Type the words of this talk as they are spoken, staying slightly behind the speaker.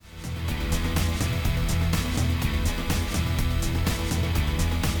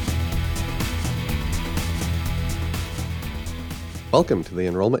Welcome to the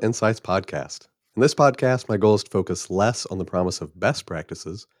Enrollment Insights Podcast. In this podcast, my goal is to focus less on the promise of best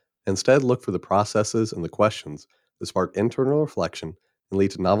practices, and instead look for the processes and the questions that spark internal reflection and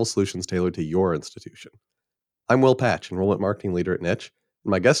lead to novel solutions tailored to your institution. I'm Will Patch, Enrollment Marketing Leader at Niche,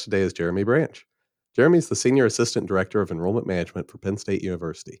 and my guest today is Jeremy Branch. Jeremy is the Senior Assistant Director of Enrollment Management for Penn State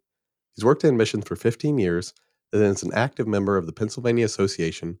University. He's worked in admissions for 15 years and is an active member of the Pennsylvania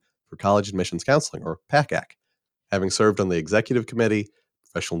Association for College Admissions Counseling, or PACAC, having served on the Executive Committee,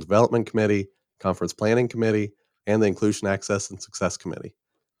 Professional Development Committee, Conference Planning Committee, and the Inclusion Access and Success Committee.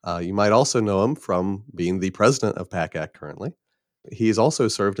 You might also know him from being the president of PACAC currently. He has also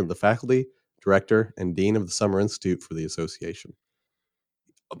served in the faculty, director, and dean of the Summer Institute for the association.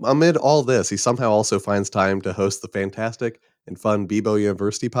 Amid all this, he somehow also finds time to host the fantastic and fun Bebo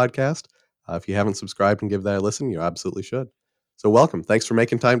University podcast. If you haven't subscribed and give that a listen, you absolutely should. So welcome. Thanks for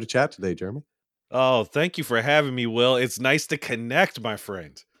making time to chat today, Jeremy. Oh, thank you for having me, Will. It's nice to connect, my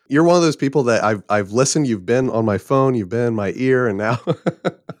friend. You're one of those people that I've listened. You've been on my phone, you've been in my ear, and now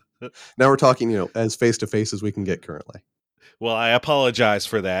now we're talking, as face to face as we can get currently. Well, I apologize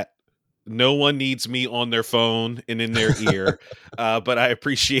for that. No one needs me on their phone and in their ear, but I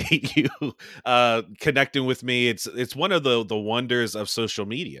appreciate you connecting with me. It's one of the wonders of social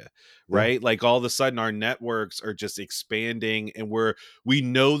media, right? Yeah. Like all of a sudden, our networks are just expanding, and we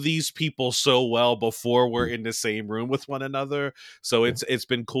know these people so well before we're in the same room with one another. So it's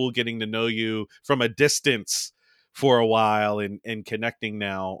been cool getting to know you from a distance for a while, and connecting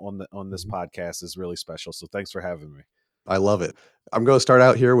now on this podcast is really special. So thanks for having me. I love it. I'm going to start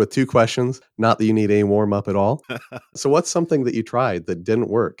out here with two questions. Not that you need any warm up at all. So, what's something that you tried that didn't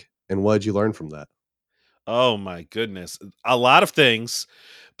work, and what did you learn from that? Oh my goodness. A lot of things.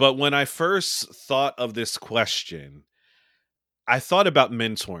 But when I first thought of this question, I thought about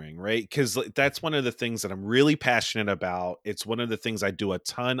mentoring, right? Because that's one of the things that I'm really passionate about. It's one of the things I do a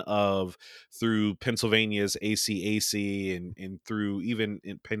ton of through Pennsylvania's ACAC and through even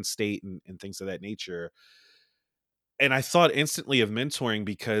in Penn State and things of that nature. And I thought instantly of mentoring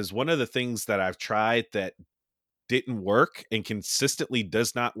because one of the things that I've tried that didn't work and consistently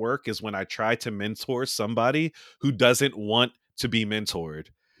does not work is when I try to mentor somebody who doesn't want to be mentored.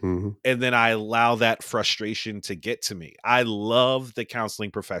 Mm-hmm. And then I allow that frustration to get to me. I love the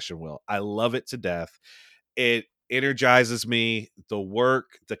counseling profession, Will. I love it to death. It energizes me. The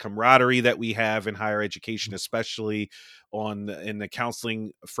work, the camaraderie that we have in higher education, especially in the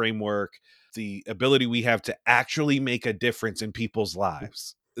counseling framework, the ability we have to actually make a difference in people's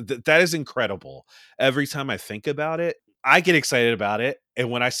lives. That is incredible. Every time I think about it, I get excited about it.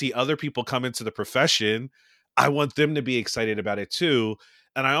 And when I see other people come into the profession, I want them to be excited about it too.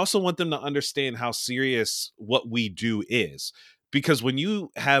 And I also want them to understand how serious what we do is. Because when you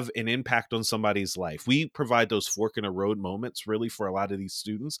have an impact on somebody's life, we provide those fork in the road moments really for a lot of these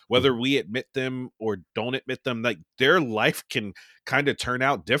students, whether we admit them or don't admit them, like their life can kind of turn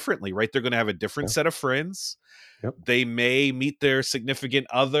out differently, right? They're going to have a different Yeah. set of friends. Yep. They may meet their significant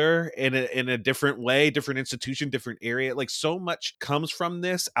other in a different way, different institution, different area. Like so much comes from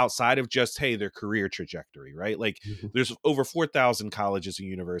this outside of just, hey, their career trajectory, right? Like Mm-hmm. there's over 4,000 colleges and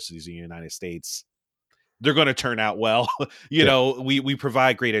universities in the United States. They're going to turn out well. Yeah. We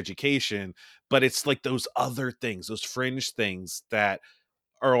provide great education, but it's like those other things, those fringe things that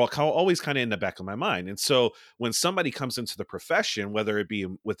are always kind of in the back of my mind. And so when somebody comes into the profession, whether it be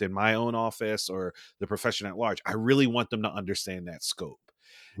within my own office or the profession at large, I really want them to understand that scope.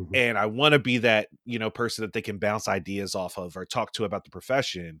 Mm-hmm. And I want to be that, person that they can bounce ideas off of or talk to about the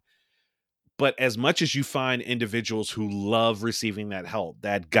profession. But as much as you find individuals who love receiving that help,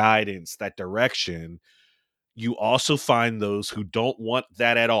 that guidance, that direction, you also find those who don't want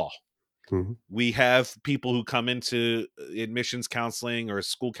that at all. Mm-hmm. We have people who come into admissions counseling or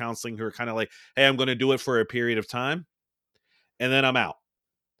school counseling who are kind of like, hey, I'm going to do it for a period of time and then I'm out.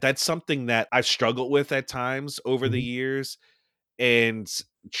 That's something that I've struggled with at times over the Mm-hmm. years, and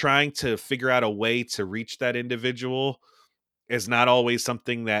trying to figure out a way to reach that individual is not always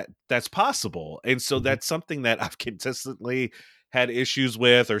something that's possible. And so Mm-hmm. that's something that I've consistently had issues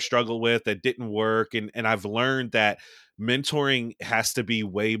with or struggled with that didn't work. And I've learned that mentoring has to be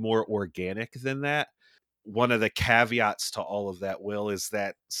way more organic than that. One of the caveats to all of that, Will, is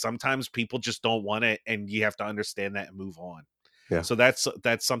that sometimes people just don't want it and you have to understand that and move on. Yeah. So that's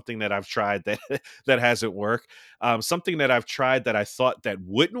something that I've tried that that hasn't worked. Something that I've tried that I thought that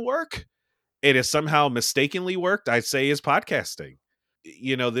wouldn't work, it has somehow mistakenly worked, I'd say, is podcasting.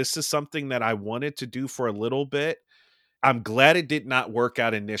 This is something that I wanted to do for a little bit. I'm glad it did not work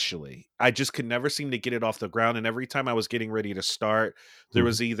out initially. I just could never seem to get it off the ground. And every time I was getting ready to start, there Mm-hmm.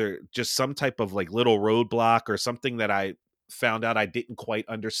 was either just some type of like little roadblock or something that I found out I didn't quite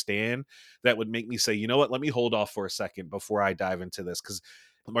understand that would make me say, you know what, let me hold off for a second before I dive into this, because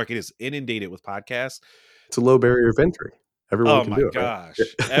the market is inundated with podcasts. It's a low barrier of entry. Everyone Oh can my do it, right?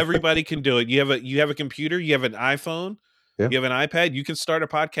 gosh. Everybody can do it. You have a computer, you have an iPhone, Yeah. you have an iPad, you can start a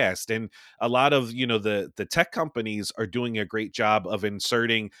podcast. And a lot of, the tech companies are doing a great job of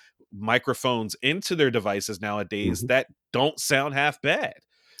inserting microphones into their devices nowadays Mhm. that don't sound half bad.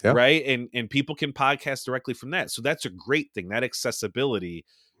 Yeah. Right? And people can podcast directly from that. So that's a great thing. That accessibility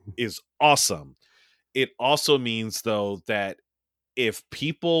is awesome. It also means though that if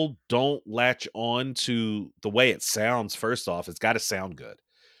people don't latch on to the way it sounds, first off, it's got to sound good.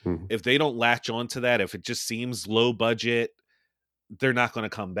 Mhm. If they don't latch on to that, if it just seems low budget, they're not going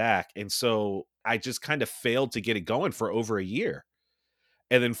to come back. And so I just kind of failed to get it going for over a year.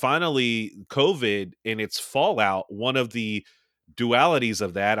 And then finally, COVID and its fallout, one of the dualities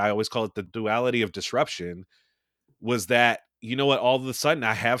of that, I always call it the duality of disruption, was that, you know what, all of a sudden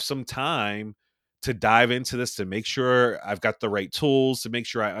I have some time to dive into this, to make sure I've got the right tools, to make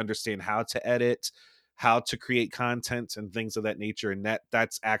sure I understand how to edit, how to create content and things of that nature. And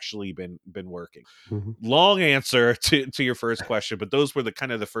that's actually been working. Mhm. Long answer to your first question, but those were the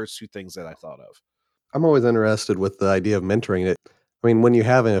kind of the first two things that I thought of. I'm always interested with the idea of mentoring it. I mean, when you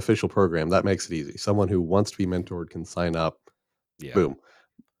have an official program, that makes it easy. Someone who wants to be mentored can sign up, Yeah. boom.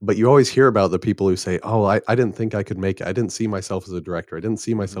 But you always hear about the people who say, "Oh, I didn't think I could make it. I didn't see myself as a director. I didn't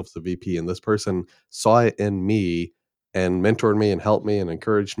see Mhm. myself as a VP, and this person saw it in me and mentored me and helped me and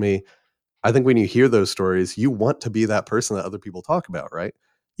encouraged me." I think when you hear those stories, you want to be that person that other people talk about, right?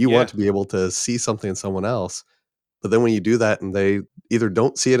 You want Yeah. to be able to see something in someone else, but then when you do that and they either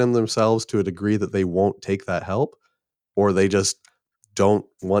don't see it in themselves to a degree that they won't take that help, or they just don't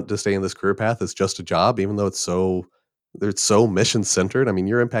want to stay in this career path, it's just a job, even though it's so mission centered. I mean,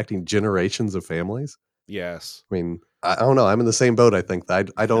 you're impacting generations of families. Yes. I mean, I don't know. I'm in the same boat. I think that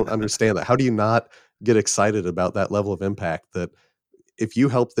I don't understand that. How do you not get excited about that level of impact? That if you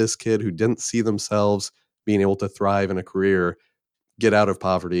help this kid who didn't see themselves being able to thrive in a career, get out of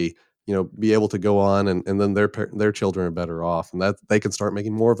poverty, be able to go on, and then their children are better off, and that they can start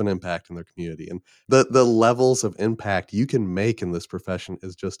making more of an impact in their community. And the levels of impact you can make in this profession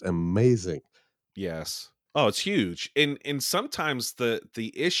is just amazing. Yes. Oh, it's huge. And sometimes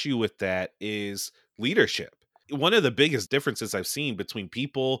the issue with that is leadership. One of the biggest differences I've seen between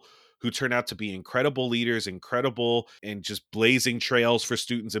people who turn out to be incredible leaders, incredible and just blazing trails for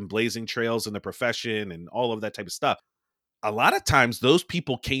students and blazing trails in the profession and all of that type of stuff. A lot of times those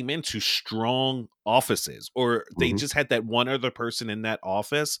people came into strong offices, or they Mhm, just had that one other person in that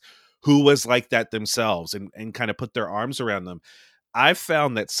office who was like that themselves, and kind of put their arms around them. I've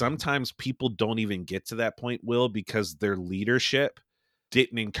found that sometimes people don't even get to that point, Will, because their leadership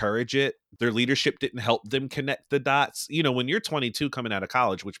didn't encourage it. Their leadership didn't help them connect the dots. When you're 22 coming out of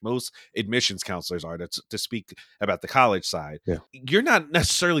college, which most admissions counselors are, to speak about the college side, yeah. you're not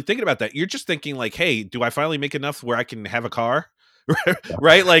necessarily thinking about that. You're just thinking like, hey, do I finally make enough where I can have a car?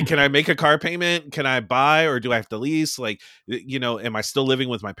 Right? Like, can I make a car payment? Can I buy, or do I have to lease? Like, am I still living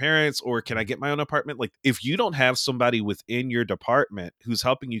with my parents, or can I get my own apartment? Like, if you don't have somebody within your department who's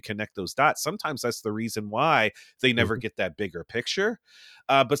helping you connect those dots, sometimes that's the reason why they never Mhm, get that bigger picture.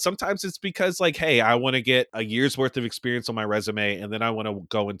 But sometimes it's because, like, hey, I want to get a year's worth of experience on my resume, and then I want to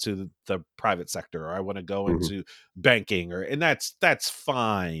go into the private sector, or I want to go mhm. into banking, and that's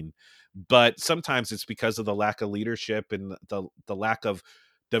fine. But sometimes it's because of the lack of leadership and the lack of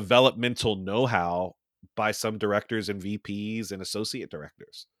developmental know-how by some directors and VPs and associate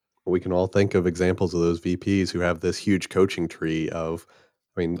directors. We can all think of examples of those VPs who have this huge coaching tree of,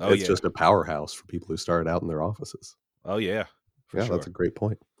 I mean, Oh it's yeah. just a powerhouse for people who started out in their offices. Oh yeah, for Yeah, that's sure. a great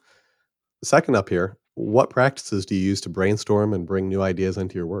point. Second up here, what practices do you use to brainstorm and bring new ideas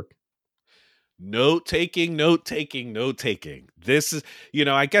into your work? Note taking, note taking, note taking. This is,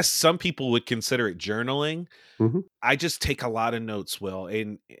 I guess some people would consider it journaling. Mhm. I just take a lot of notes, Will,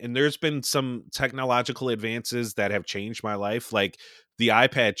 and there's been some technological advances that have changed my life. Like, the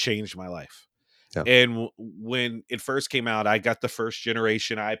iPad changed my life. Yeah. And when it first came out, I got the first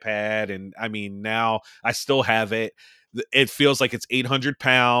generation iPad, and I mean, now I still have it. It feels like it's 800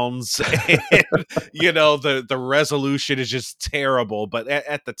 pounds, and the resolution is just terrible. But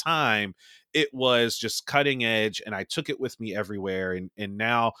at the time, it was just cutting edge, and I took it with me everywhere. And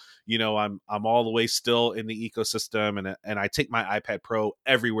now, I'm all the way still in the ecosystem, and I take my iPad Pro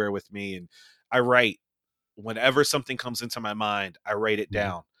everywhere with me, and I write whenever something comes into my mind. I write it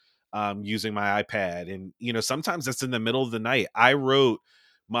Mhm. down, using my iPad. And, sometimes it's in the middle of the night. I wrote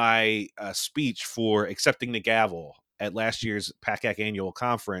my speech for accepting the gavel at last year's PACAC annual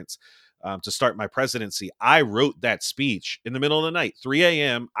conference. to start my presidency, I wrote that speech in the middle of the night, 3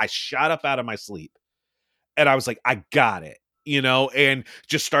 a.m. I shot up out of my sleep and I was like, I got it, and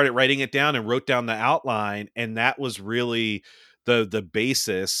just started writing it down and wrote down the outline. And that was really the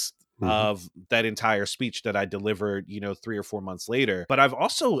basis Mhm. of that entire speech that I delivered, 3 or 4 months later. But I've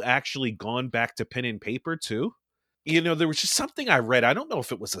also actually gone back to pen and paper too. There was just something I read. I don't know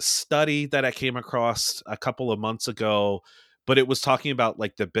if it was a study that I came across a couple of months ago, but it was talking about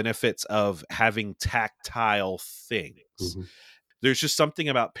like the benefits of having tactile things. Mhm. There's just something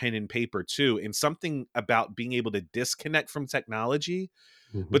about pen and paper too, and something about being able to disconnect from technology,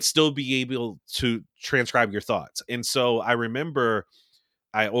 Mhm. but still be able to transcribe your thoughts. And so I remember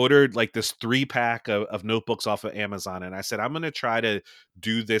I ordered like this 3-pack of notebooks off of Amazon, and I said, I'm going to try to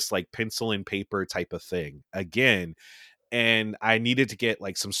do this like pencil and paper type of thing again. And I needed to get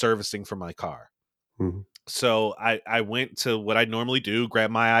like some servicing for my car. Mhm. So I went to what I normally do,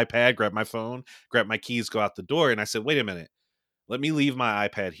 grab my iPad, grab my phone, grab my keys, go out the door. And I said, wait a minute, let me leave my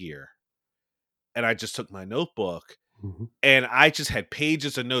iPad here. And I just took my notebook Mhm. and I just had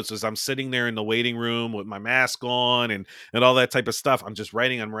pages of notes as I'm sitting there in the waiting room with my mask on and all that type of stuff. I'm just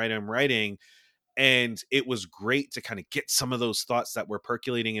writing, I'm writing. And it was great to kind of get some of those thoughts that were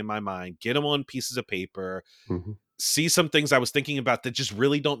percolating in my mind, get them on pieces of paper, Mhm. see some things I was thinking about that just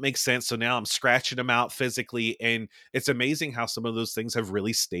really don't make sense. So now I'm scratching them out physically. And it's amazing how some of those things have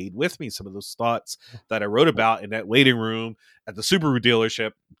really stayed with me. Some of those thoughts that I wrote about in that waiting room at the Subaru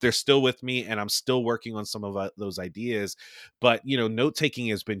dealership, they're still with me. And I'm still working on some of those ideas. But, note taking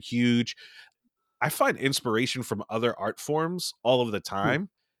has been huge. I find inspiration from other art forms all of the Hmm. time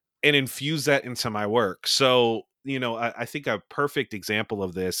and infuse that into my work. So, I think a perfect example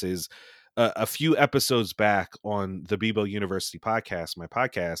of this is a few episodes back on the Bebo University podcast, my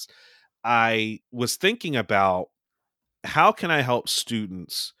podcast. I was thinking about how can I help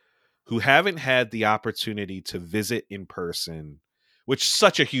students who haven't had the opportunity to visit in person, which is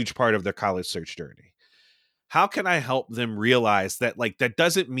such a huge part of their college search journey. How can I help them realize that like that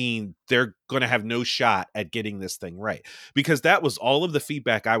doesn't mean they're going to have no shot at getting this thing right? Because that was all of the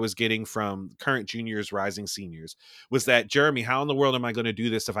feedback I was getting from current juniors, rising seniors, was that, Jeremy, how in the world am I going to do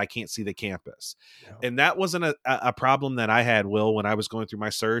this if I can't see the campus? Yeah. And that wasn't a problem that I had, Will, when I was going through my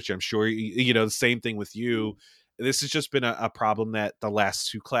search. I'm sure the same thing with you. This has just been a problem that the last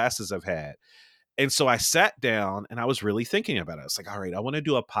 2 classes I've had. And so I sat down and I was really thinking about it. I was like, all right, I want to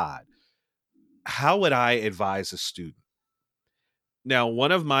do a pod. How would I advise a student? Now,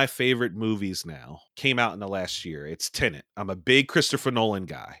 one of my favorite movies now came out in the last year. It's Tenet. I'm a big Christopher Nolan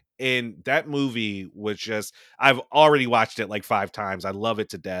guy. And that movie was just, I've already watched it like 5 times. I love it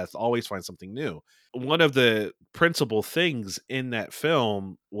to death. Always find something new. One of the principal things in that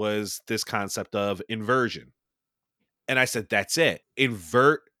film was this concept of inversion. And I said, that's it.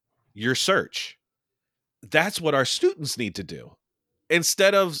 Invert your search. That's what our students need to do.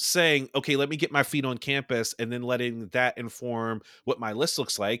 Instead of saying, okay, let me get my feet on campus and then letting that inform what my list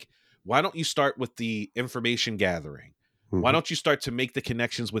looks like, why don't you start with the information gathering? Why Mhm. don't you start to make the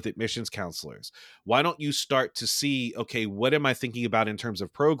connections with admissions counselors? Why don't you start to see, okay, what am I thinking about in terms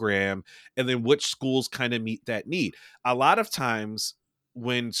of program? And then which schools kind of meet that need? A lot of times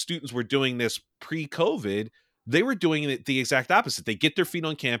when students were doing this pre COVID, they were doing it the exact opposite. They get their feet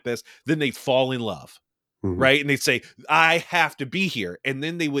on campus, then they fall in love, Mhm. right? And they'd say, I have to be here. And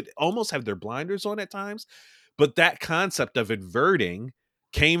then they would almost have their blinders on at times. But that concept of inverting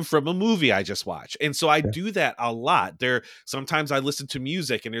came from a movie I just watched. And so I Yeah. do that a lot. Sometimes I listen to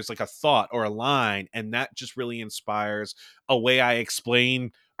music and there's like a thought or a line, and that just really inspires a way I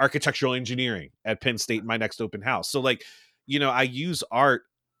explain architectural engineering at Penn State in my next open house. So like, I use art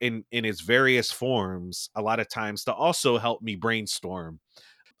in its various forms a lot of times to also help me brainstorm.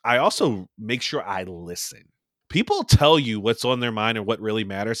 I also make sure I listen. People tell you what's on their mind and what really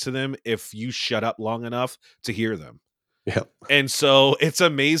matters to them if you shut up long enough to hear them. Yeah. And so it's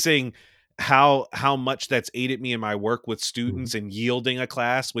amazing how much that's aided me in my work with Mhm. students and yielding a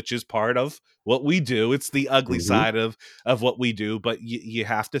class, which is part of what we do. It's the ugly Mhm. side of what we do, but you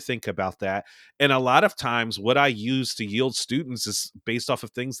have to think about that. And a lot of times what I use to yield students is based off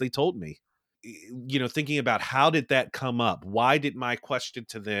of things they told me. Thinking about how did that come up? Why did my question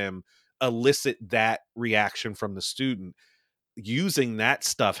to them elicit that reaction from the student? Using that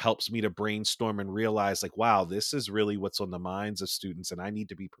stuff helps me to brainstorm and realize like, wow, this is really what's on the minds of students, and I need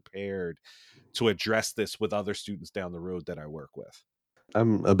to be prepared to address this with other students down the road that I work with.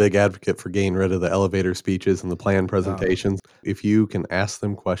 I'm a big advocate for getting rid of the elevator speeches and the plan Oh, presentations. If you can ask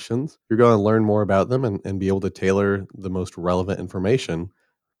them questions, you're going to learn more about them and be able to tailor the most relevant information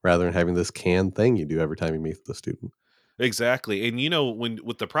rather than having this canned thing you do every time you meet the student. Exactly. And when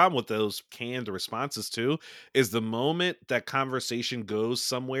with the problem with those canned responses too is the moment that conversation goes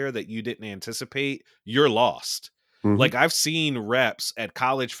somewhere that you didn't anticipate, you're lost. Hmm. Like I've seen reps at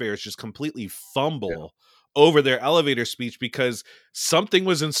college fairs just completely Yeah. fumble over their elevator speech because something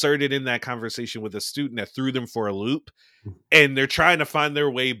was inserted in that conversation with a student that threw them for a loop, and they're trying to find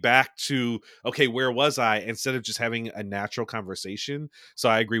their way back to, okay, where was I, instead of just having a natural conversation. So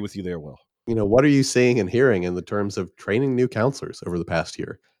I agree with you there, Will. What are you seeing and hearing in the terms of training new counselors over the past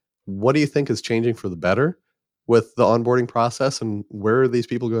year? What do you think is changing for the better with the onboarding process, and where are these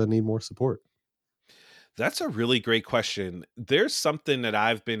people going to need more support? That's a really great question. There's something that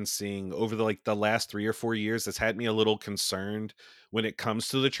I've been seeing over the last 3 or 4 years that's had me a little concerned when it comes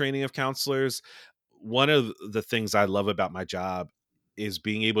to the training of counselors. One of the things I love about my job is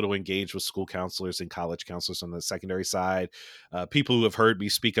being able to engage with school counselors and college counselors on the secondary side. People who have heard me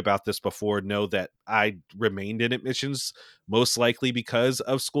speak about this before know that I remained in admissions most likely because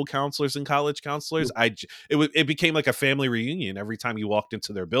of school counselors and college counselors. Mm. It became like a family reunion every time you walked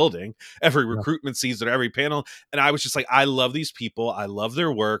into their building, every Yeah. recruitment season, every panel, and I was just like, I love these people. I love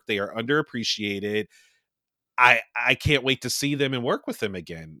their work. They are underappreciated. I can't wait to see them and work with them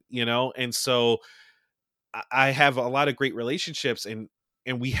again. And so I have a lot of great relationships, and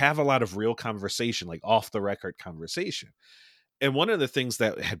we have a lot of real conversation, like off the record conversation. And one of the things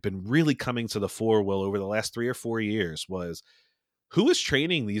that had been really coming to the fore, Will, over the last 3 or 4 years was, who is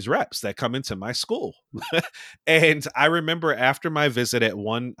training these reps that come into my school? And I remember after my visit at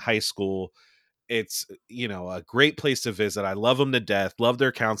one high school, it's, a great place to visit. I love them to death, love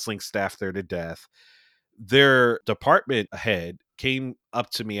their counseling staff there to death. Their department head came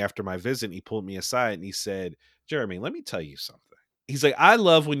up to me after my visit, and he pulled me aside and he said, "Jeremy, let me tell you something." He's like, "I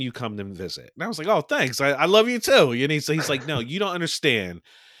love when you come to visit." And I was like, "Oh, thanks. I love you too." And he's like, "No, you don't understand."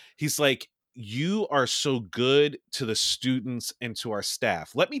 He's like, "You are so good to the students and to our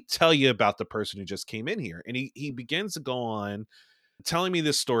staff. Let me tell you about the person who just came in here." And he begins to go on telling me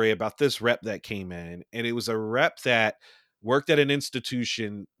this story about this rep that came in, and it was a rep that worked at an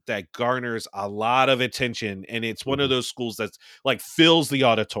institution that garners a lot of attention, and it's one of Mhm. those schools that's like fills the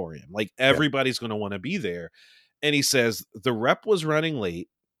auditorium, like Yeah. everybody's going to want to be there. And he says the rep was running late,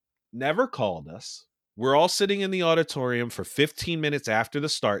 never called us. We're all sitting in the auditorium for 15 minutes after the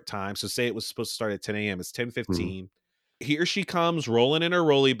start time, so say it was supposed to start at 10 a.m, it's Mhm. 10:15. Here she comes rolling in her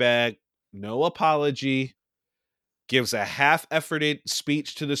rolly bag, no apology, gives a half-efforted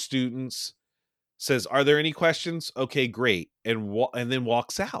speech to the students, says, "Are there any questions? Okay, great," and then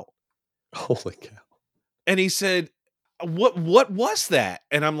walks out. Holy cow. And he said, "What was that?"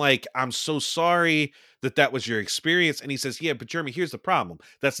 And I'm like, "I'm so sorry that that was your experience." And he says, "Yeah, but Jeremy, here's the problem.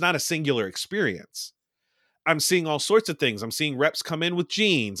 That's not a singular experience. I'm seeing all sorts of things. I'm seeing reps come in with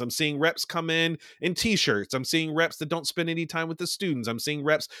jeans. I'm seeing reps come in t-shirts. I'm seeing reps that don't spend any time with the students. I'm seeing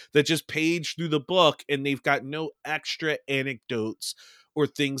reps that just page through the book and they've got no extra anecdotes or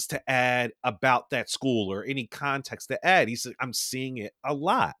things to add about that school or any context to add." He said, "I'm seeing it a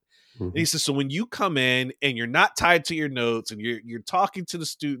lot." And he Mhm. says, "So when you come in and you're not tied to your notes and you're talking to the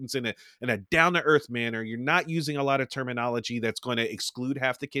students in a down to earth manner, you're not using a lot of terminology that's going to exclude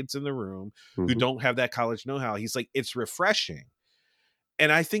half the kids in the room who Mhm. don't have that college know-how." He's like, "It's refreshing."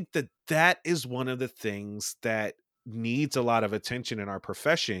 And I think that that is one of the things that needs a lot of attention in our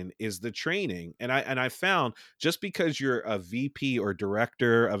profession is the training. And I found just because you're a VP or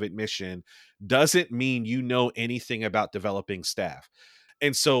director of admission doesn't mean you know anything about developing staff.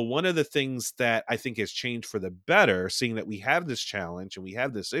 And so one of the things that I think has changed for the better, seeing that we have this challenge and we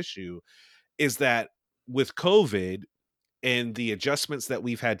have this issue, is that with COVID and the adjustments that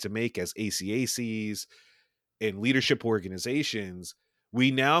we've had to make as ACACs and leadership organizations,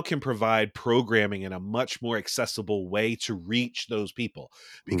 we now can provide programming in a much more accessible way to reach those people.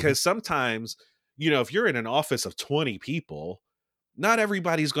 Mhm. Because sometimes, if you're in an office of 20 people, not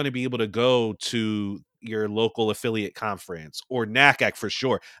everybody's going to be able to go to your local affiliate conference or NACAC for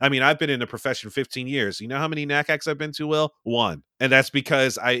sure. I mean, I've been in the profession 15 years. You know how many NACACs I've been to, Will? One. And that's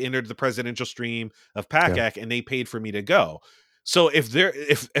because I entered the presidential stream of Yeah. PACAC and they paid for me to go. So if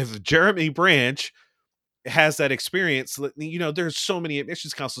Jeremy Branch has that experience, there's so many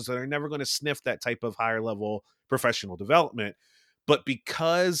admissions counselors that are never going to sniff that type of higher level professional development. But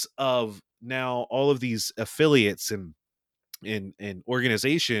because of now all of these affiliates and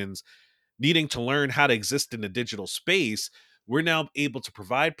organizations needing to learn how to exist in the digital space, we're now able to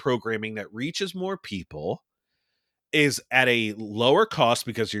provide programming that reaches more people, is at a lower cost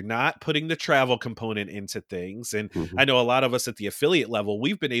because you're not putting the travel component into things. And Mhm. I know a lot of us at the affiliate level,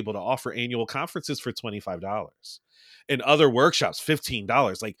 we've been able to offer annual conferences for $25 and other workshops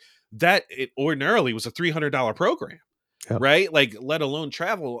 $15. Like that, it ordinarily was a $300 program. Yeah. right? Like, let alone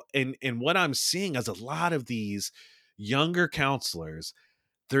travel. And what I'm seeing is a lot of these younger counselors,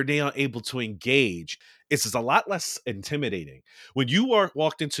 they're now able to engage. It's a lot less intimidating. When you are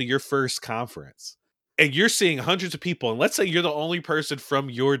walked into your first conference and you're seeing hundreds of people, and let's say you're the only person from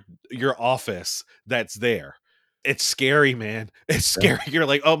your office that's there. It's scary, man. It's Yeah. scary. You're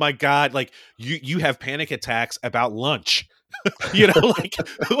like, oh my God, like you have panic attacks about lunch. You know, like,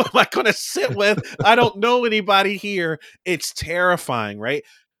 who am I going to sit with? I don't know anybody here. It's terrifying, right?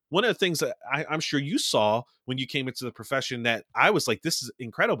 One of the things that I'm sure you saw when you came into the profession that I was like, this is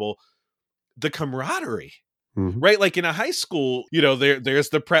incredible, the camaraderie. Mhm. Right? Like in a high school, you know, there's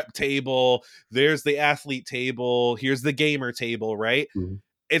the prep table, there's the athlete table, here's the gamer table, right? Mhm.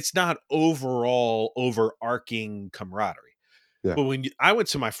 It's not overall overarching camaraderie. Yeah. But when I went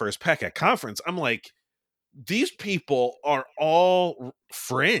to my first PECAC conference, I'm like, these people are all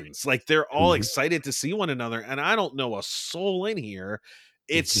friends. Like, they're all Mhm. excited to see one another. And I don't know a soul in here.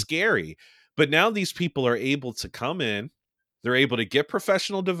 It's Mhm. scary. But now these people are able to come in, they're able to get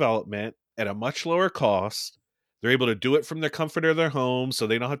professional development at a much lower cost. They're able to do it from the comfort of their home, so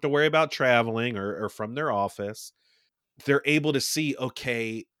they don't have to worry about traveling or from their office. They're able to see,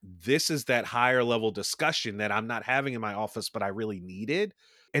 okay, this is that higher level discussion that I'm not having in my office, but I really needed.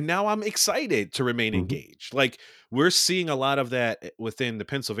 And now I'm excited to remain Mhm. engaged. Like, we're seeing a lot of that within the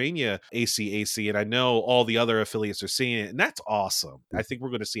Pennsylvania ACAC, and I know all the other affiliates are seeing it, and that's awesome. I think we're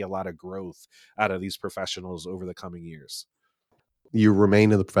going to see a lot of growth out of these professionals over the coming years. You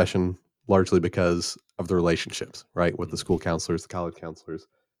remain in the profession largely because of the relationships, right, with the Mhm. school counselors, the college counselors,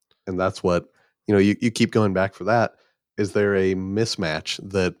 and that's what you keep going back for that. Is there a mismatch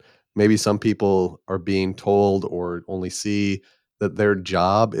that maybe some people are being told or only see that their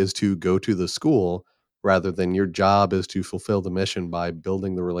job is to go to the school rather than your job is to fulfill the mission by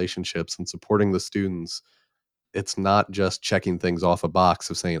building the relationships and supporting the students? It's not just checking things off a box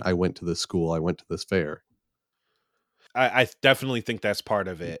of saying, "I went to this school, I went to this fair." I definitely think that's part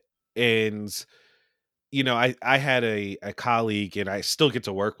of it. And you know, I had a colleague and I still get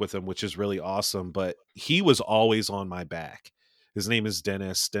to work with him, which is really awesome, but he was always on my back. His name is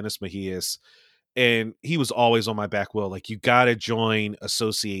Dennis Mejias, and he was always on my back. Well, like, you got to join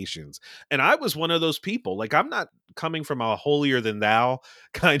associations. And I was one of those people. Like, I'm not coming from a holier than thou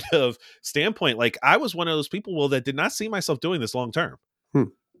kind of standpoint. Like, I was one of those people, well, that did not see myself doing this long term. Hmm.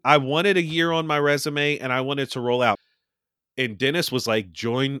 I wanted a year on my resume and I wanted to roll out. And Dennis was like,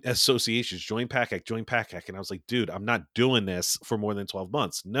 join associations, join PACAC, join PACAC. And I was like, dude, I'm not doing this for more than 12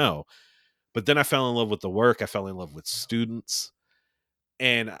 months. No. But then I fell in love with the work. I fell in love with students.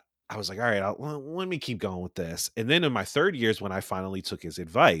 And I was like, all right, let me keep going with this. And then in my third year is when I finally took his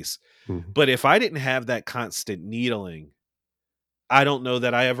advice. Mhm. But if I didn't have that constant needling, I don't know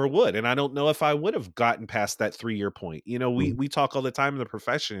that I ever would. And I don't know if I would have gotten past that 3 year point. You know, we Mhm. we talk all the time in the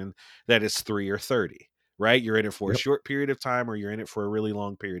profession that it's 3 or 30, right? You're in it for a Yep. short period of time or you're in it for a really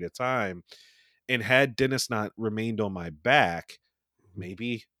long period of time. And had Dennis not remained on my back, Mhm.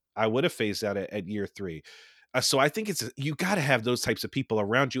 maybe I would have phased out at year 3. So I think you got to have those types of people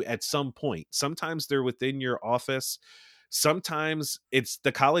around you at some point. Sometimes they're within your office. Sometimes it's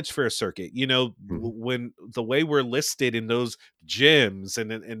the college fair circuit. You know, Mhm. when the way we're listed in those gyms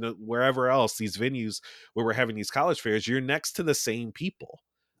and wherever else, these venues where we're having these college fairs, you're next to the same people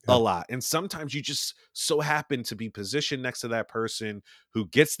a Yeah. lot. And sometimes you just so happen to be positioned next to that person who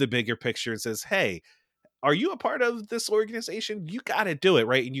gets the bigger picture and says, hey, are you a part of this organization? You got to do it,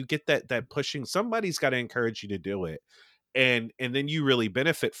 right? And you get that pushing. Somebody's got to encourage you to do it, and then you really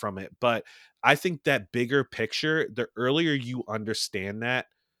benefit from it. But I think that bigger picture, the earlier you understand that,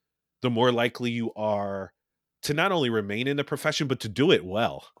 the more likely you are to not only remain in the profession but to do it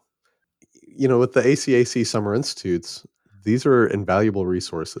well. With the ACAC Summer Institutes, these are invaluable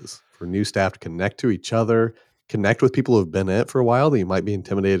resources for new staff to connect to each other, connect with people who've been in it for a while that you might be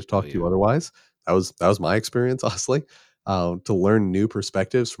intimidated to Oh talk to yeah. otherwise. That was my experience, honestly, to learn new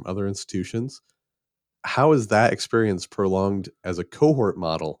perspectives from other institutions. How is that experience prolonged as a cohort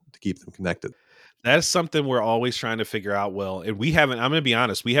model to keep them connected? That is something we're always trying to figure out, Will. And we haven't, I'm going to be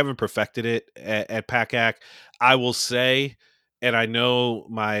honest, we haven't perfected it at PACAC. I will say, and I know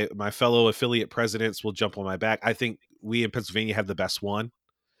my fellow affiliate presidents will jump on my back. I think we in Pennsylvania have the best one.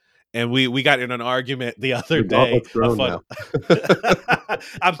 And we got in an argument the other The day. gauntlet's A thrown fun now.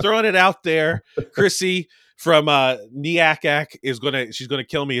 I'm throwing it out there. Chrissy from NEACAC she's gonna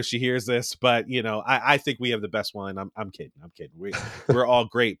kill me if she hears this, but you know, I think we have the best one. I'm kidding. I'm kidding. We're all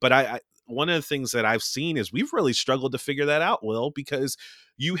great. But I one of the things that I've seen is we've really struggled to figure that out, Will, because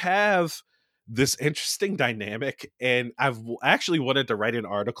you have this interesting dynamic, and actually wanted to write an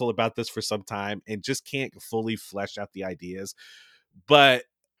article about this for some time and just can't fully flesh out the ideas. But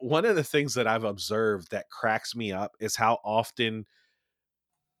one of the things that I've observed that cracks me up is how often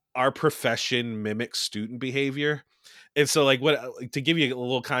our profession mimics student behavior. And so, like, to give you a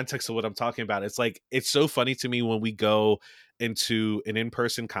little context of what I'm talking about, it's like, it's so funny to me when we go into an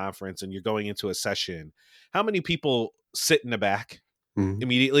in-person conference and you're going into a session, how many people sit in the back Mhm.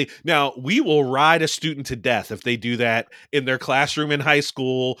 immediately? Now, we will ride a student to death if they do that in their classroom in high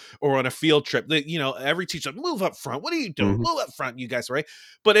school or on a field trip. Every teacher, move up front. What are you doing? Mhm. Move up front, you guys, right?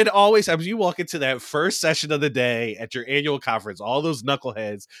 But it always happens. You walk into that first session of the day at your annual conference, all those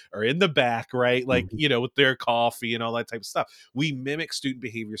knuckleheads are in the back, right? Like, Mhm. with their coffee and all that type of stuff. We mimic student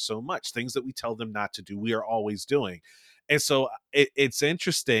behavior so much. Things that we tell them not to do, we are always doing. And so it's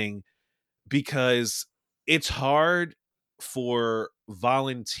interesting because it's hard for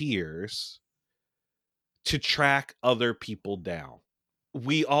volunteers to track other people down.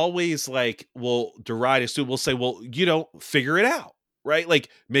 We always will deride a student. We'll say, well, figure it out, right? Like,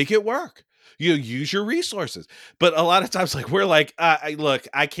 make it work. Use your resources. But a lot of times, we're like, look,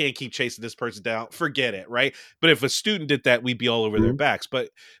 I can't keep chasing this person down. Forget it, right? But if a student did that, we'd be all over their Mhm. backs. But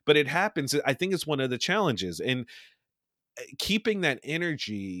it happens. I think it's one of the challenges. And keeping that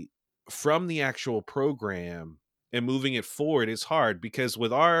energy from the actual program and moving it forward is hard, because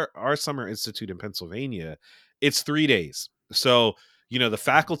with our summer institute in Pennsylvania, it's 3 days. So, the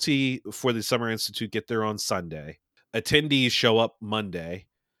faculty for the summer institute get there on Sunday. Attendees show up Monday,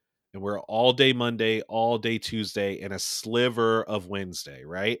 and we're all day Monday, all day Tuesday, and a sliver of Wednesday,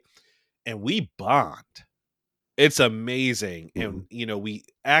 right? And we bond. It's amazing. And, Mhm. we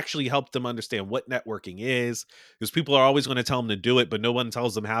actually help them understand what networking is, because people are always going to tell them to do it, but no one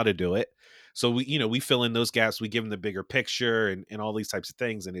tells them how to do it. So we fill in those gaps. We give them the bigger picture and all these types of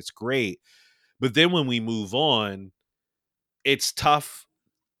things. And it's great. But then when we move on, it's tough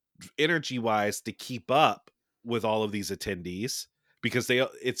energy wise to keep up with all of these attendees, because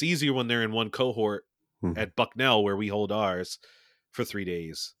it's easier when they're in one cohort Mhm. at Bucknell, where we hold ours for 3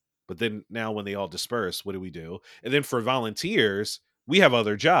 days. But then now when they all disperse, what do we do? And then for volunteers, we have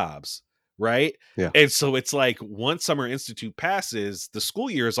other jobs, right? Yeah. And so it's like, once Summer Institute passes, the school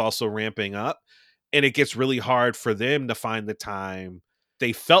year is also ramping up, and it gets really hard for them to find the time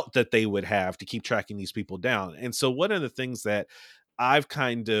they felt that they would have to keep tracking these people down. And so one of the things that I've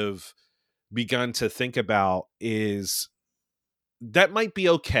kind of begun to think about is that might be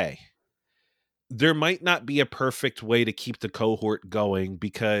okay. There might not be a perfect way to keep the cohort going,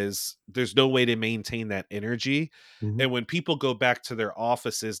 because there's no way to maintain that energy. Mhm. And when people go back to their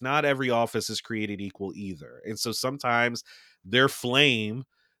offices, not every office is created equal either. And so sometimes their flame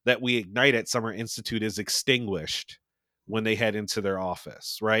that we ignite at Summer Institute is extinguished when they head into their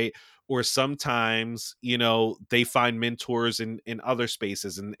office, right? Or sometimes, they find mentors in other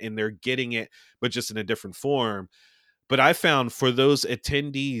spaces, and they're getting it, but just in a different form. But I found, for those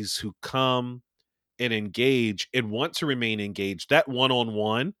attendees who come and engage and want to remain engaged, that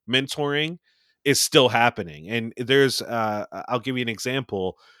one-on-one mentoring is still happening. And I'll give you an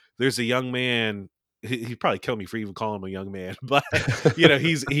example. There's a young man, he'd probably kill me for even calling him a young man, but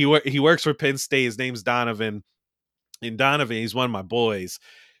he works for Penn State. His name's Donovan. And Donovan, he's one of my boys.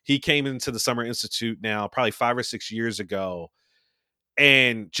 He came into the Summer Institute now probably 5 or 6 years ago,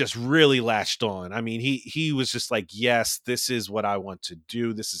 and just really latched on. I mean, he was just like, yes, this is what I want to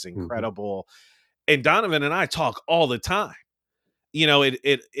do. This is Mhm. incredible. And Donovan and I talk all the time.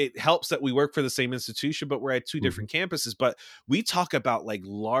 It helps that we work for the same institution, but we're at two Mhm. different campuses. But we talk about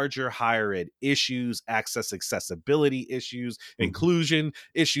larger higher ed issues, accessibility issues, Mhm. inclusion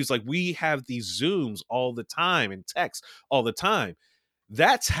issues. Like, we have these Zooms all the time and text all the time.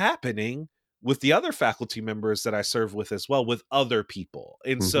 That's happening with the other faculty members that I serve with as well, with other people.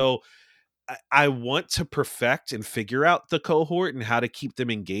 And Mhm. so I want to perfect and figure out the cohort and how to keep them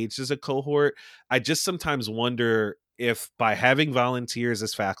engaged as a cohort. I just sometimes wonder if, by having volunteers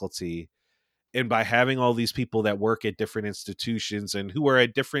as faculty and by having all these people that work at different institutions and who are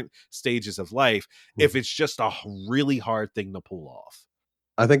at different stages of life, if Mhm. it's just a really hard thing to pull off.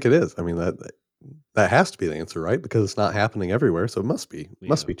 I think it is. I mean, that has to be the answer, right? Because it's not happening everywhere, so it must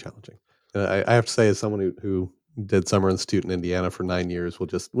Yeah. be challenging. I have to say, as someone who did summer institute in Indiana for 9 years, we'll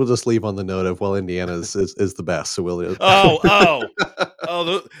just leave on the note of, well, Indiana is the best, so we'll Oh,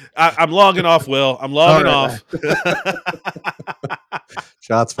 oh, I'm logging off, Will. I'm logging Alright, off.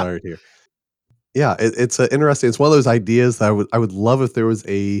 shots fired here. Yeah, it's a interesting, it's one of those ideas that I would love if there was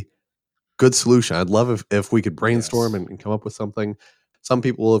a good solution. I'd love if we could brainstorm Yes. and come up with something. Some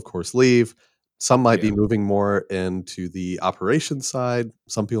people will, of course, leave. Some might be Yeah. moving more into the operations side.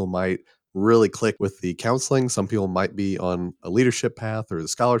 Some people might really click with the counseling. Some people might be on a leadership path or the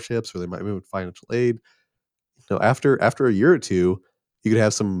scholarships, or they might move with financial aid. After a year or two, you could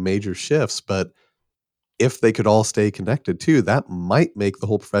have some major shifts, but if they could all stay connected too, that might make the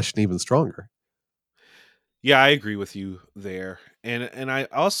whole profession even stronger. Yeah, I agree with you there. And I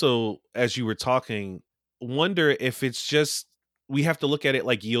also, as you were talking, wonder if it's just we have to look at it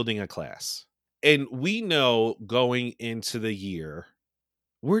like yielding a class. And we know going into the year,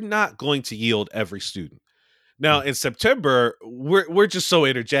 we're not going to yield every student. Now Mm. in September, we're just so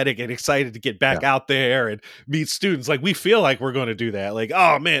energetic and excited to get back Yeah. out there and meet students. Like we feel like we're going to do that. Like,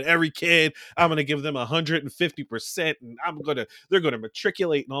 oh man, every kid, I'm going to give them 150%, and they're going to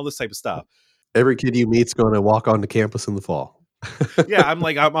matriculate and all this type of stuff. Every kid you meet's gonna walk onto campus in the fall. Yeah, I'm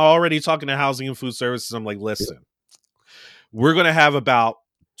already talking to housing and food services. I'm like, Yep. listen, we're going to have about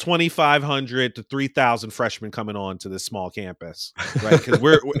 2,500 to 3,000 freshmen coming on to this small campus, right? Because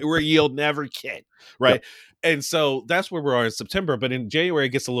we're yielding every kid, Yep. right? And so that's where we are in September. But in January,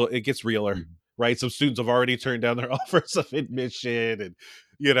 it gets realer, Mhm. right? Some students have already turned down their offers of admission, and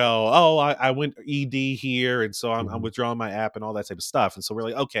oh, I went ED here, and so I'm Mhm. withdrawing my app and all that type of stuff. And so we're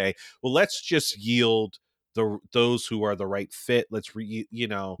like, okay, well, let's just yield those who are the right fit. Let's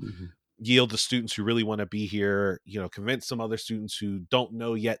Mhm. yield the students who really want to be here, convince some other students who don't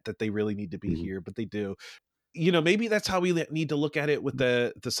know yet that they really need to be Mhm. here, but they do. Maybe that's how we need to look at it with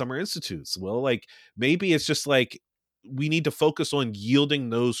the summer institutes. Well, like maybe it's just like we need to focus on yielding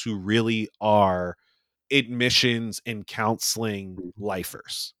those who really are admissions and counseling Mhm.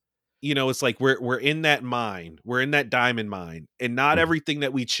 lifers. It's like we're in that mine, we're in that diamond mine, and not Mhm. everything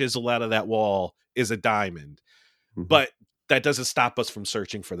that we chisel out of that wall is a diamond, Mhm. but that doesn't stop us from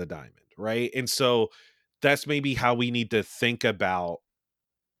searching for the diamond, right? And so that's maybe how we need to think about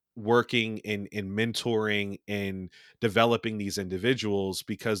working in mentoring and developing these individuals,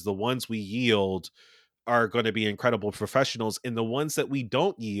 because the ones we yield are going to be incredible professionals, and the ones that we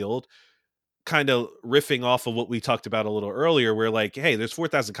don't yield, kind of riffing off of what we talked about a little earlier, where like, hey, there's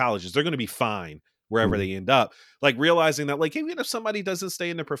 4,000 colleges, they're going to be fine wherever Mhm. they end up. Like realizing that, like, even if somebody doesn't stay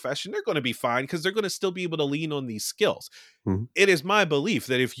in the profession, they're going to be fine because they're going to still be able to lean on these skills. Mhm. It is my belief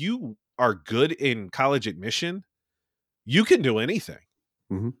that if you are good in college admission, you can do anything.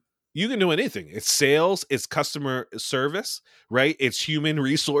 Mhm. You can do anything. It's sales, it's customer service, right? It's human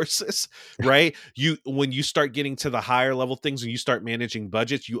resources, right? When you start getting to the higher level things and you start managing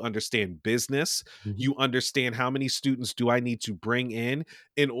budgets, you understand business. Mhm. You understand how many students do I need to bring in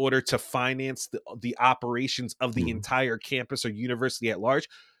order to finance the operations of the Mhm. entire campus or university at large.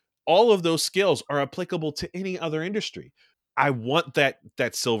 All of those skills are applicable to any other industry. I want that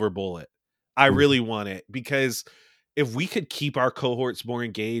silver bullet. I Mhm. really want it, because if we could keep our cohorts more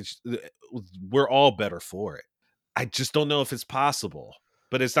engaged, we're all better for it. I just don't know if it's possible,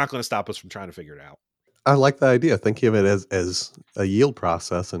 but it's not going to stop us from trying to figure it out. I like the idea, thinking of it as a yield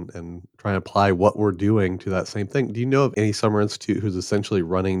process and trying to apply what we're doing to that same thing. Do you know of any summer institute who's essentially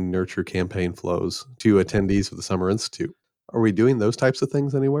running nurture campaign flows to attendees of the summer institute? Are we doing those types of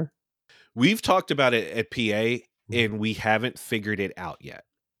things anywhere? We've talked about it at PA, Mhm. and we haven't figured it out yet.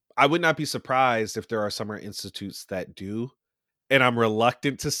 I would not be surprised if there are summer institutes that do. And I'm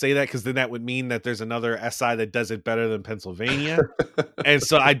reluctant to say that, because then that would mean that there's another SI that does it better than Pennsylvania. And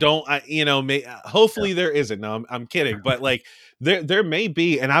so I don't, Yeah. hopefully there isn't. No, I'm kidding, but like there may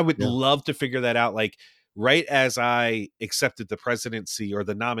be, and I would Yeah. love to figure that out. Like right as I accepted the presidency or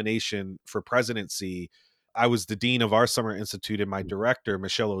the nomination for presidency, I was the dean of our summer institute, and my director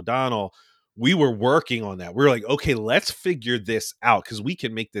Michelle O'Donnell. We were working on that. We were like, okay, let's figure this out because we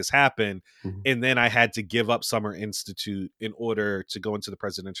can make this happen. Mhm. And then I had to give up Summer Institute in order to go into the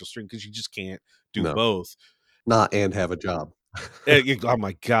presidential stream, because you just can't do No, both. not and have a job. Oh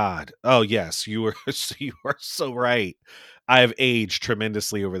my god. Oh yes, you were you are so right. I have aged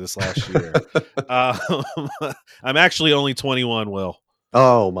tremendously over this last year. Um, I'm actually only 21, Will,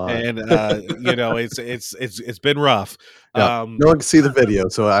 Oh my. and it's been rough. Yeah. Um, No one can see the video,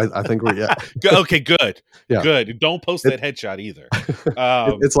 so I think we're yeah. okay, good, Yeah. good. Don't post It that headshot either.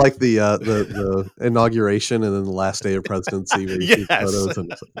 it's like the inauguration and then the last day of presidency where you see Yes. photos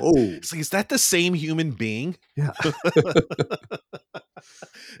and it's like, "Whoa." It's like, is that the same human being? Yeah.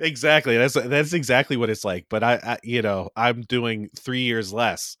 Exactly. That's exactly what it's like. But I'm doing 3 years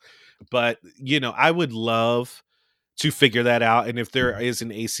less. But I would love to figure that out. And if there Mhm. is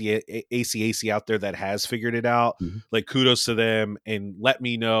an ACAC out there that has figured it out, Mhm. like kudos to them, and let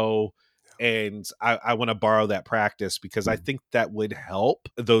me know. And I want to borrow that practice, because I Mhm. think that would help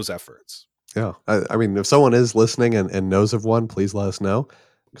those efforts. Yeah. I mean, if someone is listening and knows of one, please let us know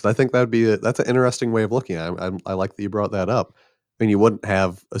because I think that's an interesting way of looking at it. I like that you brought that up. And you wouldn't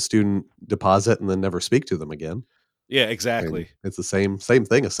have a student deposit and then never speak to them again. Yeah, And exactly. it's the same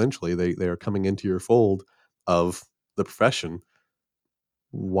thing essentially. They are coming into your fold of the profession.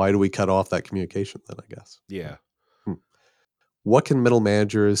 Why do we cut off that communication then, I guess? Yeah. Hmm. What can middle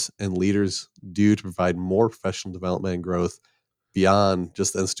managers and leaders do to provide more professional development and growth beyond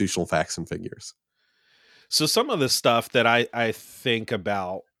just the institutional facts and figures? So some of the stuff that I think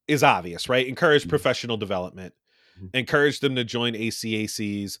about is obvious, right? Encourage Mhm. professional development, Mhm. encourage them to join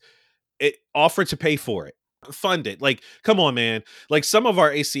ACACs, offer to pay for it, fund it. Like, come on, man. Like some of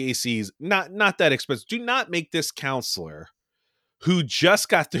our ACACs, not that expensive. Do not make this counselor who just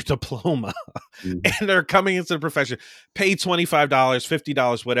got their diploma Mhm. and they're coming into the profession, pay $25,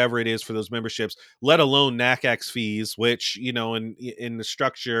 $50, whatever it is for those memberships, let alone NACAX fees, which, in the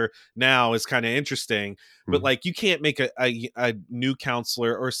structure now is kind of interesting. But Mhm. like, you can't make a new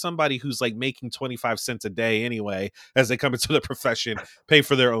counselor or somebody who's like making 25 cents a day anyway, as they come into the profession, pay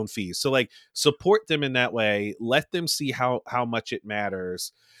for their own fees. So like, support them in that way, let them see how much it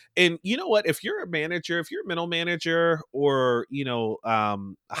matters. And you know what? If you're a manager, if you're a middle manager or,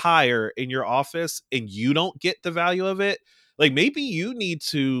 higher in your office and you don't get the value of it, like maybe you need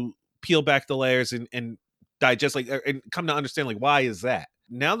to peel back the layers and digest, like, and come to understand, like, why is that?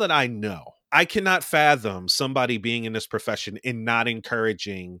 Now that I know, I cannot fathom somebody being in this profession and not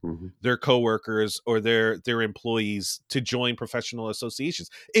encouraging Mhm. their coworkers or their employees to join professional associations.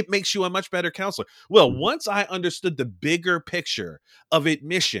 It makes you a much better counselor. Well, Mhm. once I understood the bigger picture of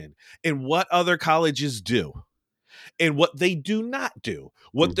admission and what other colleges do and what they do not do,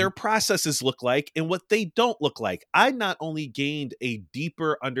 what Mhm. their processes look like and what they don't look like, I not only gained a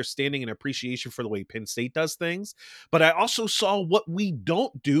deeper understanding and appreciation for the way Penn State does things, but I also saw what we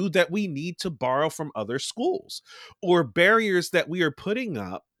don't do that we need to borrow from other schools, or barriers that we are putting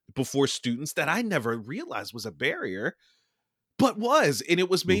up before students that I never realized was a barrier, but was. And it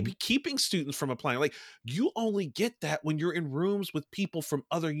was Mhm. maybe keeping students from applying. Like, you only get that when you're in rooms with people from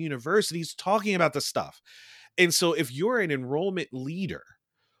other universities talking about the stuff. And so if you're an enrollment leader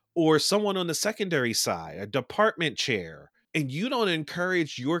or someone on the secondary side, a department chair, and you don't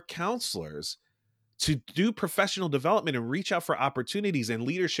encourage your counselors to do professional development and reach out for opportunities and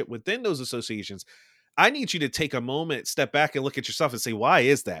leadership within those associations, I need you to take a moment, step back and look at yourself and say, why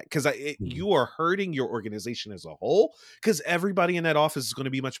is that? Because Mhm. you are hurting your organization as a whole, because everybody in that office is going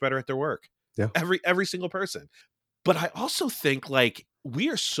to be much better at their work. Yeah. Every single person. But I also think, like, we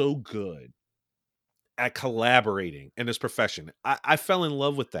are so good at collaborating in this profession. I fell in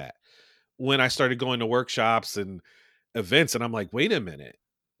love with that when I started going to workshops and events, and I'm like, wait a minute.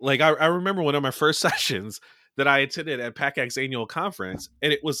 Like, I remember one of my first sessions that I attended at PACAC's annual conference,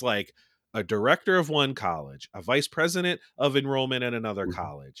 and it was like a director of one college, a vice president of enrollment at another Mhm.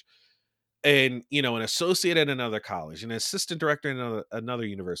 college, and an associate at another college, an assistant director at another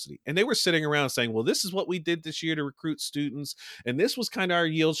university. And they were sitting around saying, well, this is what we did this year to recruit students, and this was kind of our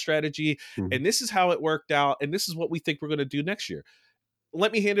yield strategy, Mhm. and this is how it worked out, and this is what we think we're going to do next year.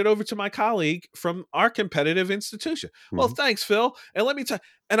 Let me hand it over to my colleague from our competitive institution. Well, Mhm. thanks, Phil. And let me tell,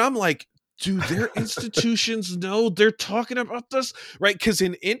 and I'm like, do their institutions know they're talking about this? Right? Because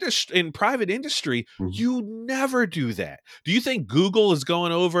in private industry, Mhm. you never do that. Do you think Google is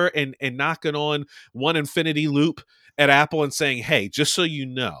going over and knocking on one infinity loop at Apple and saying, hey, just so you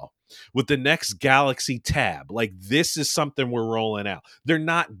know, with the next Galaxy Tab, like, this is something we're rolling out? They're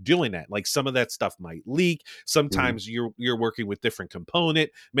not doing that. Like, some of that stuff might leak. Mhm. Sometimes you're working with different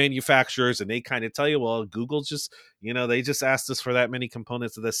component manufacturers and they kind of tell you, well, Google just, they just asked us for that many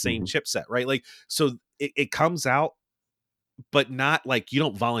components of the same Mhm. chipset, right? Like, so it comes out, but not like, you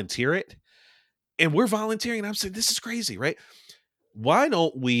don't volunteer it. And we're volunteering. And I'm saying, this is crazy, right? Why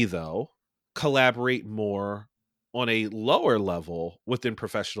don't we, though, collaborate more on a lower level within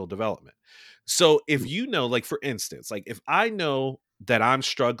professional development? So if like, for instance, like, if I know that I'm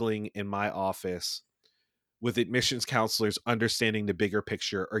struggling in my office with admissions counselors understanding the bigger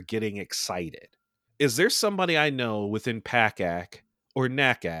picture or getting excited, is there somebody I know within PACAC or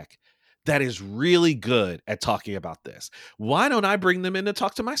NACAC that is really good at talking about this? Why don't I bring them in to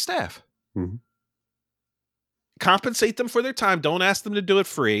talk to my staff? Mhm. Compensate them for their time. Don't ask them to do it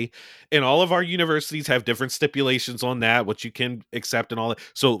free. And all of our universities have different stipulations on that, what you can accept and all that.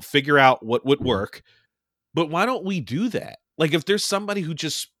 So figure out what would Mhm. work. But why don't we do that? Like, if there's somebody who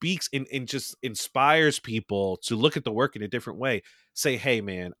just speaks and just inspires people to look at the work in a different way, say, hey,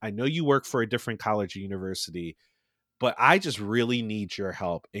 man, I know you work for a different college or university, but I just really need your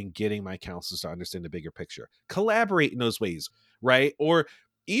help in getting my counselors to understand the bigger picture. Collaborate in those ways, right? Or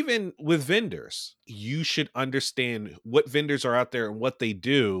even with vendors, you should understand what vendors are out there and what they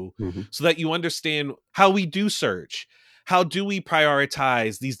do Mhm. so that you understand how we do search, How do we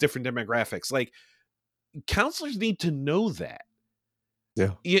prioritize these different demographics? Like, counselors need to know that.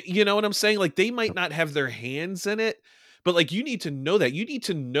 Yeah. You know what I'm saying? Like, they might not have their hands in it, but like, you need to know that. You need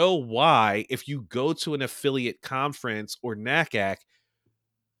to know why, if you go to an affiliate conference or NACAC,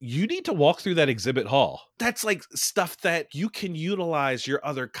 you need to walk through that exhibit hall. That's like stuff that you can utilize your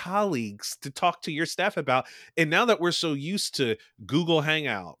other colleagues to talk to your staff about. And now that we're so used to Google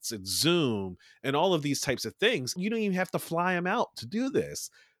Hangouts and Zoom and all of these types of things, you don't even have to fly them out to do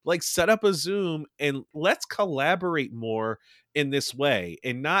this. Like, set up a Zoom and let's collaborate more in this way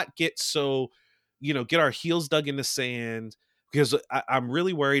and not get so, get our heels dug in the sand, because I'm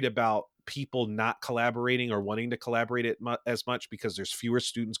really worried about people not collaborating or wanting to collaborate as much because there's fewer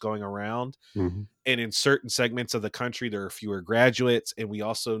students going around. Mhm. And in certain segments of the country, there are fewer graduates. And we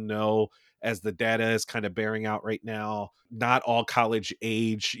also know, as the data is kind of bearing out right now, not all college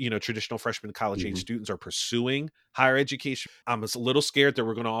age, traditional freshman college age Mhm. students are pursuing higher education. I'm a little scared that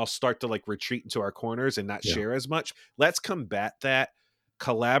we're going to all start to like retreat into our corners and not Yeah. share as much. Let's combat that,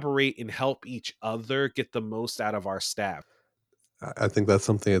 collaborate, and help each other get the most out of our staff. I think that's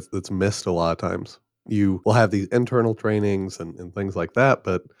something that's missed a lot of times. You will have these internal trainings and things like that,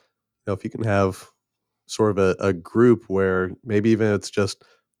 but if you can have sort of a group where maybe even it's just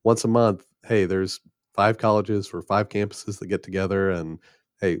once a month, hey, there's 5 colleges or 5 campuses that get together, and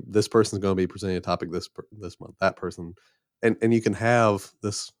hey, this person's going to be presenting a topic this month, that person, and you can have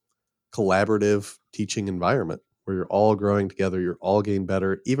this collaborative teaching environment where you're all growing together, you're all getting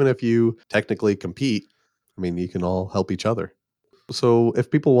better, even if you technically compete. I mean, you can all help each other. So, if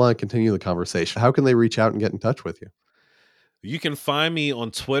people want to continue the conversation, how can they reach out and get in touch with you? You can find me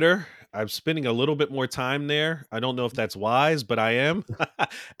on Twitter. I'm spending a little bit more time there. I don't know if that's wise, but I am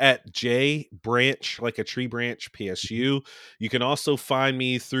at J Branch, like a tree branch, Mhm. PSU. You can also find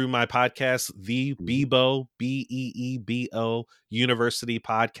me through my podcast, the Mhm. Beebo, Beebo University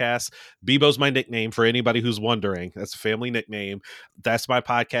Podcast. Beebo's my nickname for anybody who's wondering. That's a family nickname. That's my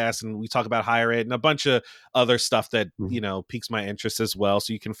podcast. And we talk about higher ed and a bunch of other stuff that, Mhm. piques my interest as well.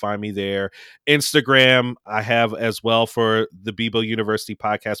 So you can find me there. Instagram, I have as well for the Beebo University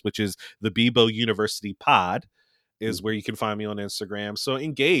Podcast, which is the Beebo University Pod, is where Mhm. you can find me on Instagram. So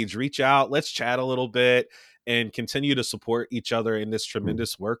engage, reach out, let's chat a little bit, and continue to support each other in this Mhm.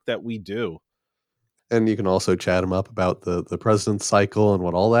 tremendous work that we do. And you can also chat them up about the president's cycle and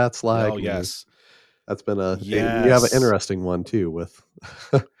what all that's like. Oh, I mean, yes. that's been you have an Yes. interesting one too with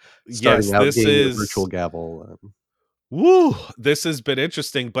Yes, starting out this getting your virtual is gavel. Woo! This has been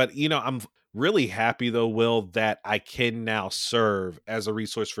interesting, but I'm really happy though, Will, that I can now serve as a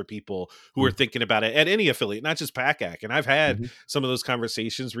resource for people who are Mhm. thinking about it at any affiliate, not just PACAC. And I've had Mhm. some of those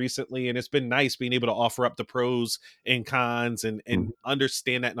conversations recently, and it's been nice being able to offer up the pros and cons and Mhm.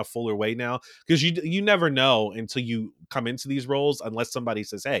 understand that in a fuller way now. Because you never know until you come into these roles, unless somebody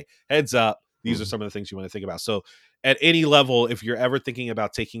says, "Hey, heads up, these are Mhm. some of the things you want to think about." So at any level, if you're ever thinking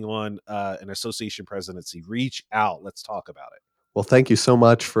about taking on an association presidency, reach out. Let's talk about it. Well, thank you so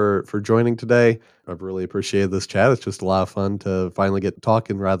much for joining today. I've really appreciated this chat. It's just a lot of fun to finally get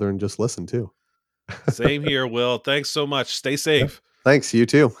talking rather than just listen too. Same here, Will. Thanks so much. Stay Yeah. safe. Thanks. You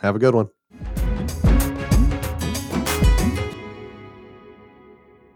too. Have a good one.